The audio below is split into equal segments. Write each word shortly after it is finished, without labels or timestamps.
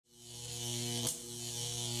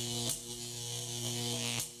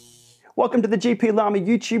Welcome to the GPLama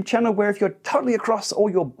YouTube channel, where if you're totally across all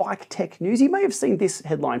your bike tech news, you may have seen this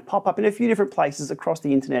headline pop up in a few different places across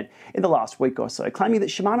the internet in the last week or so, claiming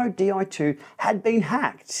that Shimano Di2 had been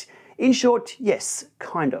hacked. In short, yes,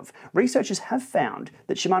 kind of. Researchers have found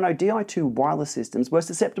that Shimano Di2 wireless systems were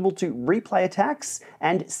susceptible to replay attacks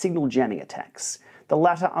and signal jamming attacks. The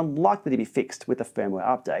latter unlikely to be fixed with a firmware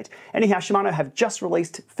update. Anyhow, Shimano have just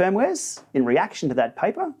released firmwares in reaction to that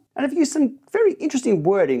paper, and have used some very interesting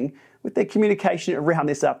wording with their communication around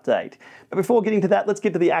this update. But before getting to that, let's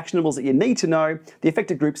get to the actionables that you need to know. The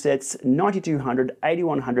affected group sets 9200,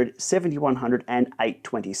 8100, 7100 and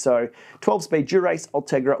 820. So 12-speed DuraAce,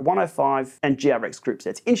 Ultegra, 105 and GRX group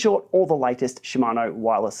sets. In short, all the latest Shimano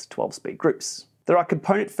wireless 12-speed groups. There are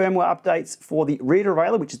component firmware updates for the rear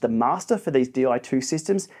derailleur, which is the master for these Di2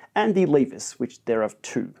 systems, and the levers, which there are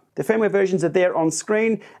two. The firmware versions are there on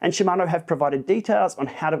screen, and Shimano have provided details on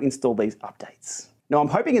how to install these updates. Now, I'm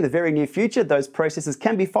hoping in the very near future those processes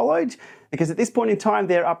can be followed, because at this point in time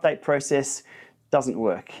their update process doesn't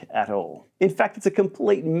work at all. In fact, it's a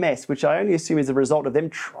complete mess, which I only assume is a result of them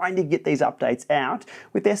trying to get these updates out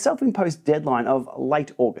with their self-imposed deadline of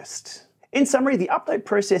late August. In summary, the update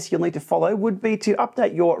process you'll need to follow would be to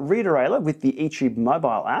update your rear derailleur with the eTube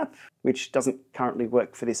mobile app, which doesn't currently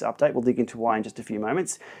work for this update. We'll dig into why in just a few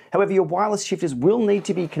moments. However, your wireless shifters will need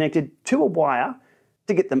to be connected to a wire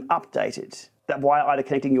to get them updated. That wire either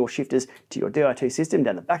connecting your shifters to your Di2 system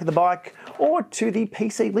down the back of the bike, or to the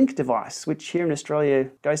PC Link device, which here in Australia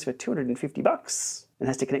goes for $250 and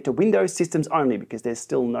has to connect to Windows systems only because there's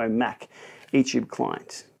still no Mac eTube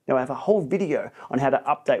client. Now, I have a whole video on how to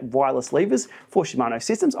update wireless levers for Shimano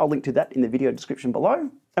systems. I'll link to that in the video description below.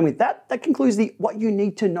 And with that, that concludes the what you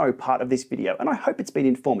need to know part of this video, and I hope it's been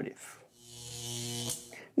informative.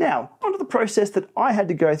 Now, onto the process that I had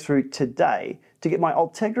to go through today to get my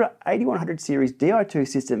Ultegra 8100 series Di2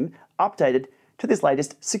 system updated to this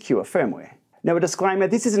latest secure firmware. Now, a disclaimer,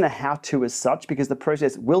 this isn't a how-to as such, because the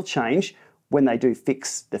process will change when they do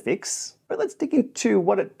fix the fix. But let's dig into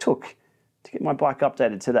what it took to get my bike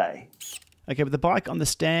updated today. Okay, with the bike on the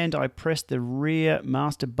stand, I press the rear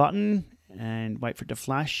master button and wait for it to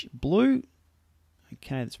flash blue.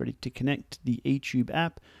 Okay, that's ready to connect to the eTube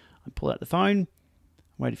app. I pull out the phone,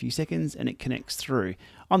 wait a few seconds, and it connects through.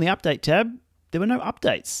 On the update tab, there were no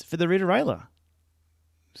updates for the rear derailleur.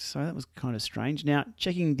 So that was kind of strange. Now,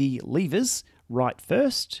 checking the levers, right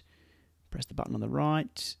first, press the button on the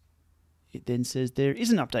right. It then says there is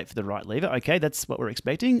an update for the right lever. Okay, that's what we're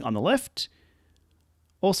expecting. On the left,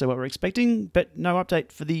 also what we're expecting, but no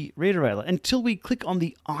update for the rear derailleur until we click on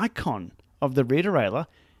the icon of the rear derailleur,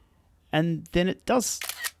 and then it does,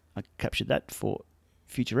 I captured that for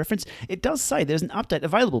future reference, it does say there's an update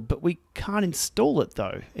available, but we can't install it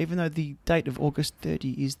though, even though the date of August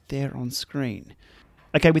 30 is there on screen.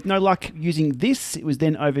 Okay, with no luck using this, it was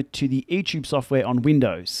then over to the eTube software on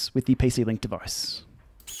Windows with the PC Link device.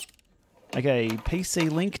 Okay, PC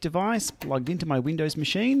Link device plugged into my Windows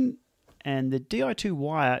machine, and the Di2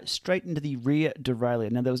 wire straight into the rear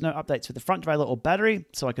derailleur. Now, there was no updates for the front derailleur or battery,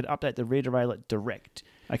 so I could update the rear derailleur direct.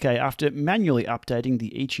 Okay, after manually updating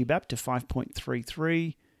the eTube app to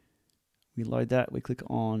 5.33, we load that, we click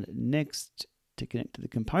on Next to connect to the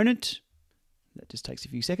component. That just takes a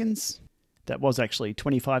few seconds. That was actually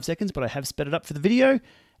 25 seconds, but I have sped it up for the video.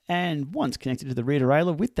 And once connected to the rear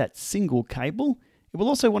derailleur with that single cable, it will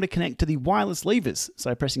also want to connect to the wireless levers.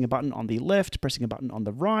 So pressing a button on the left, pressing a button on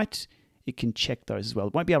the right, it can check those as well.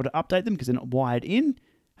 It won't be able to update them because they're not wired in.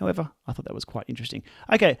 However, I thought that was quite interesting.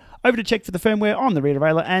 Okay, over to check for the firmware on the rear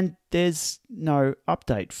derailleur, and there's no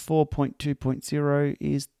update. 4.2.0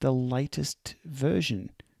 is the latest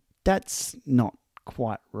version. That's not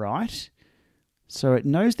quite right. So it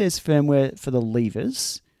knows there's firmware for the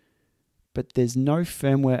levers, but there's no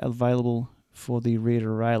firmware available for the rear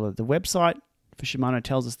derailleur. The website for Shimano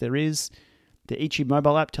tells us there is. The eTube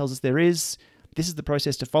mobile app tells us there is. This is the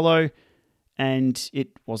process to follow, and it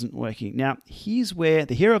wasn't working. Now, here's where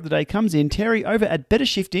the hero of the day comes in. Terry over at Better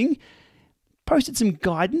Shifting posted some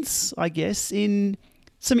guidance, I guess, in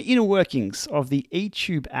some inner workings of the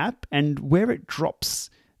eTube app and where it drops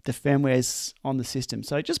the firmwares on the system.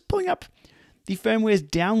 So just pulling up the firmwares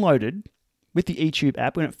downloaded with the eTube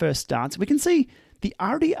app when it first starts, we can see the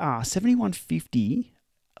RDR 7150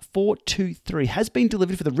 423 has been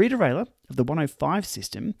delivered for the rear derailleur of the 105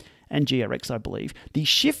 system and GRX, I believe. The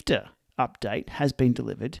shifter update has been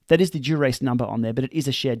delivered. That is the DuraAce number on there, but it is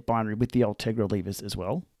a shared binary with the Ultegra levers as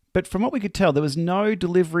well. But from what we could tell, there was no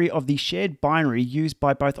delivery of the shared binary used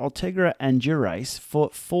by both Ultegra and DuraAce for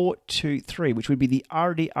 423, which would be the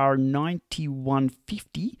RDR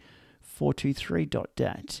 9150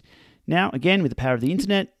 423.dat. Now, again, with the power of the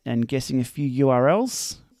internet and guessing a few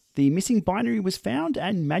URLs, the missing binary was found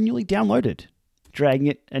and manually downloaded. Dragging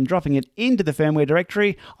it and dropping it into the firmware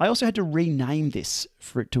directory. I also had to rename this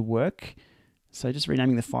for it to work. So just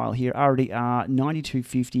renaming the file here, RDR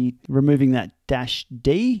 9250, removing that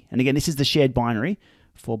 -D. And again, this is the shared binary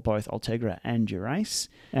for both Ultegra and DuraAce.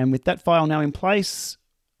 And with that file now in place,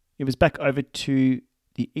 it was back over to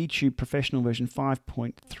the eTube Professional version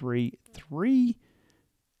 5.33.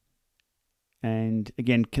 And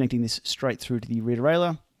again, connecting this straight through to the read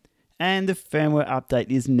railer. And the firmware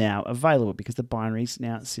update is now available because the binary is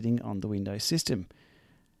now sitting on the Windows system.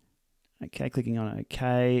 Okay, clicking on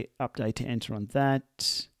OK, update to enter on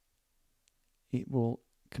that. It will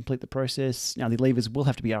complete the process. Now the levers will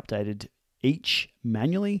have to be updated each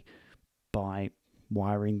manually by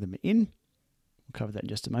wiring them in. We'll cover that in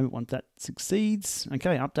just a moment once that succeeds.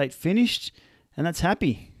 Okay, update finished, and that's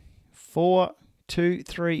happy. 4, 2,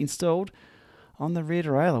 3 installed on the rear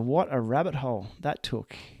derailleur. What a rabbit hole that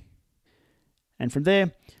took. And from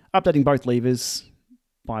there, updating both levers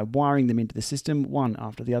by wiring them into the system, one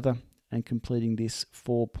after the other, and completing this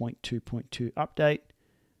 4.2.2 update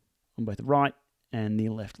on both the right and the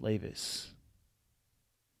left levers.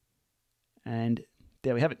 And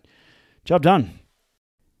there we have it. Job done.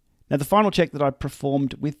 Now the final check that I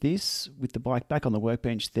performed with this, with the bike back on the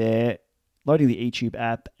workbench there, loading the eTube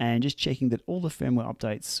app and just checking that all the firmware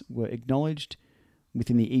updates were acknowledged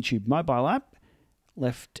within the eTube mobile app.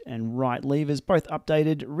 Left and right levers both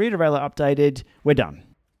updated, rear derailleur updated, we're done.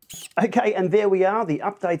 Okay, and there we are. The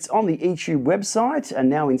updates on the eTube website are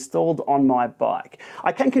now installed on my bike.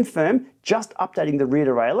 I can confirm just updating the rear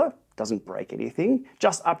derailleur doesn't break anything.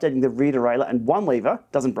 Just updating the rear derailleur and one lever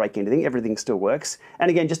doesn't break anything. Everything still works. And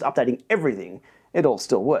again, just updating everything, it all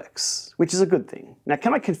still works, which is a good thing. Now,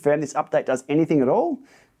 can I confirm this update does anything at all?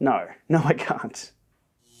 No, I can't.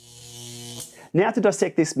 Now to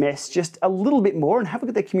dissect this mess just a little bit more and have a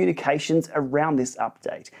look at the communications around this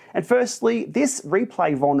update. And firstly, this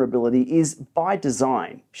replay vulnerability is by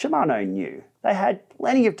design. Shimano knew. They had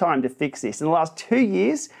plenty of time to fix this in the last 2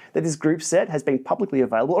 years that this group set has been publicly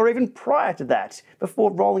available, or even prior to that,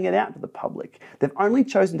 before rolling it out to the public. They've only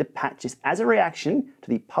chosen to patch this as a reaction to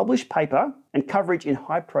the published paper and coverage in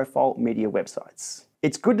high-profile media websites.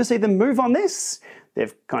 It's good to see them move on this.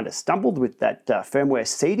 They've kind of stumbled with that firmware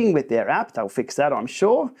seeding with their app. They'll fix that, I'm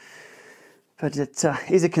sure. But it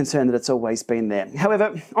is a concern that it's always been there.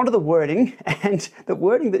 However, onto the wording, and the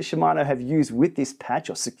wording that Shimano have used with this patch,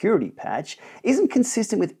 or security patch, isn't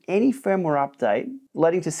consistent with any firmware update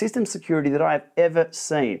relating to system security that I have ever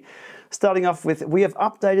seen. Starting off with, we have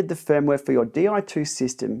updated the firmware for your Di2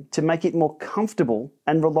 system to make it more comfortable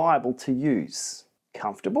and reliable to use.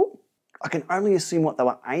 Comfortable? I can only assume what they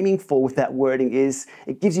were aiming for with that wording is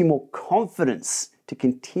it gives you more confidence to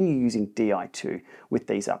continue using Di2 with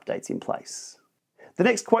these updates in place. The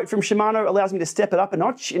next quote from Shimano allows me to step it up a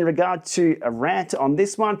notch in regard to a rant on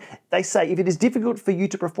this one. They say, if it is difficult for you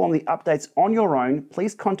to perform the updates on your own,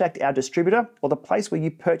 please contact our distributor or the place where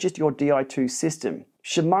you purchased your Di2 system.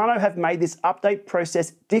 Shimano have made this update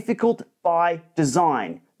process difficult by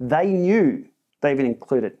design. They knew. They even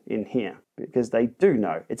include it in here because they do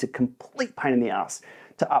know it's a complete pain in the ass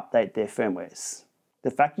to update their firmwares. The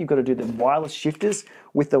fact you've got to do the wireless shifters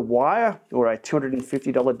with a wire or a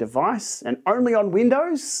 $250 device and only on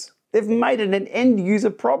Windows, they've made it an end user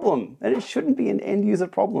problem, and it shouldn't be an end user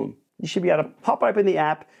problem. You should be able to pop open the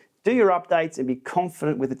app, do your updates, and be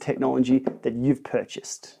confident with the technology that you've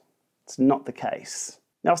purchased. It's not the case.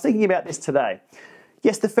 Now, I was thinking about this today.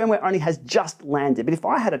 Yes, the firmware only has just landed, but if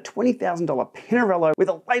I had a $20,000 Pinarello with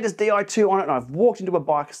the latest Di2 on it and I've walked into a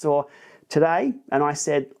bike store today and I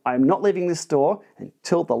said, I'm not leaving this store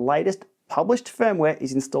until the latest published firmware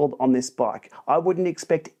is installed on this bike, I wouldn't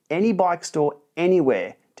expect any bike store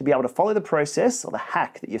anywhere to be able to follow the process or the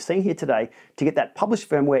hack that you've seen here today to get that published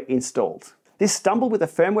firmware installed. This stumble with the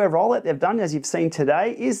firmware rollout they've done, as you've seen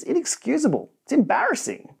today, is inexcusable. It's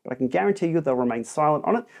embarrassing, but I can guarantee you they'll remain silent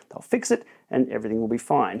on it, they'll fix it, and everything will be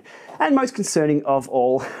fine. And most concerning of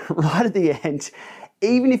all, right at the end,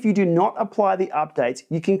 even if you do not apply the updates,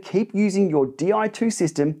 you can keep using your Di2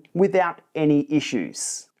 system without any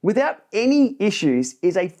issues. Without any issues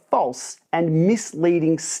is a false and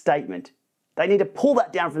misleading statement. They need to pull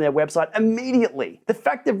that down from their website immediately. The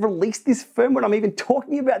fact they've released this firmware, and I'm even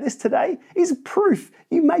talking about this today, is proof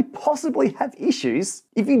you may possibly have issues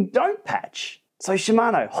if you don't patch. So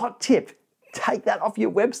Shimano, hot tip, take that off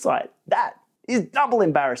your website. That is double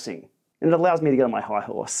embarrassing, and it allows me to get on my high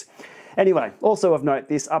horse. Anyway, also of note,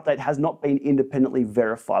 this update has not been independently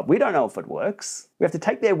verified. We don't know if it works. We have to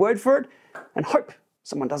take their word for it and hope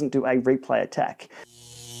someone doesn't do a replay attack.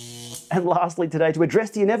 And lastly today, to address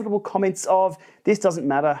the inevitable comments of, this doesn't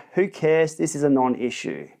matter, who cares, this is a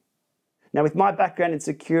non-issue. Now, with my background in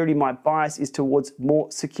security, my bias is towards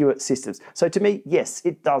more secure systems. So to me, yes,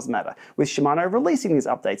 it does matter. With Shimano releasing these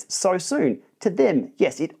updates so soon, to them,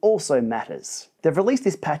 yes, it also matters. They've released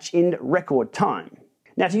this patch in record time.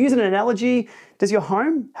 Now, to use an analogy, does your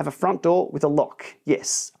home have a front door with a lock?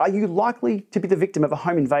 Yes. Are you likely to be the victim of a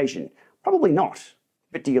home invasion? Probably not.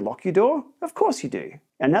 But do you lock your door? Of course you do.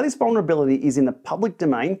 And now this vulnerability is in the public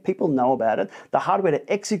domain, people know about it, the hardware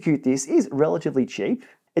to execute this is relatively cheap.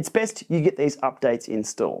 It's best you get these updates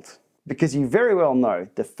installed. Because you very well know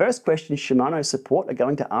the first question Shimano support are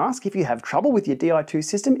going to ask if you have trouble with your Di2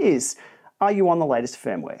 system is, are you on the latest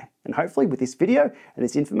firmware? And hopefully with this video and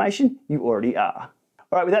this information, you already are.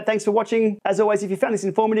 All right, with that, thanks for watching. As always, if you found this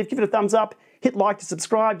informative, give it a thumbs up, hit like to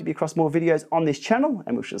subscribe to be across more videos on this channel,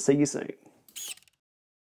 and we shall see you soon.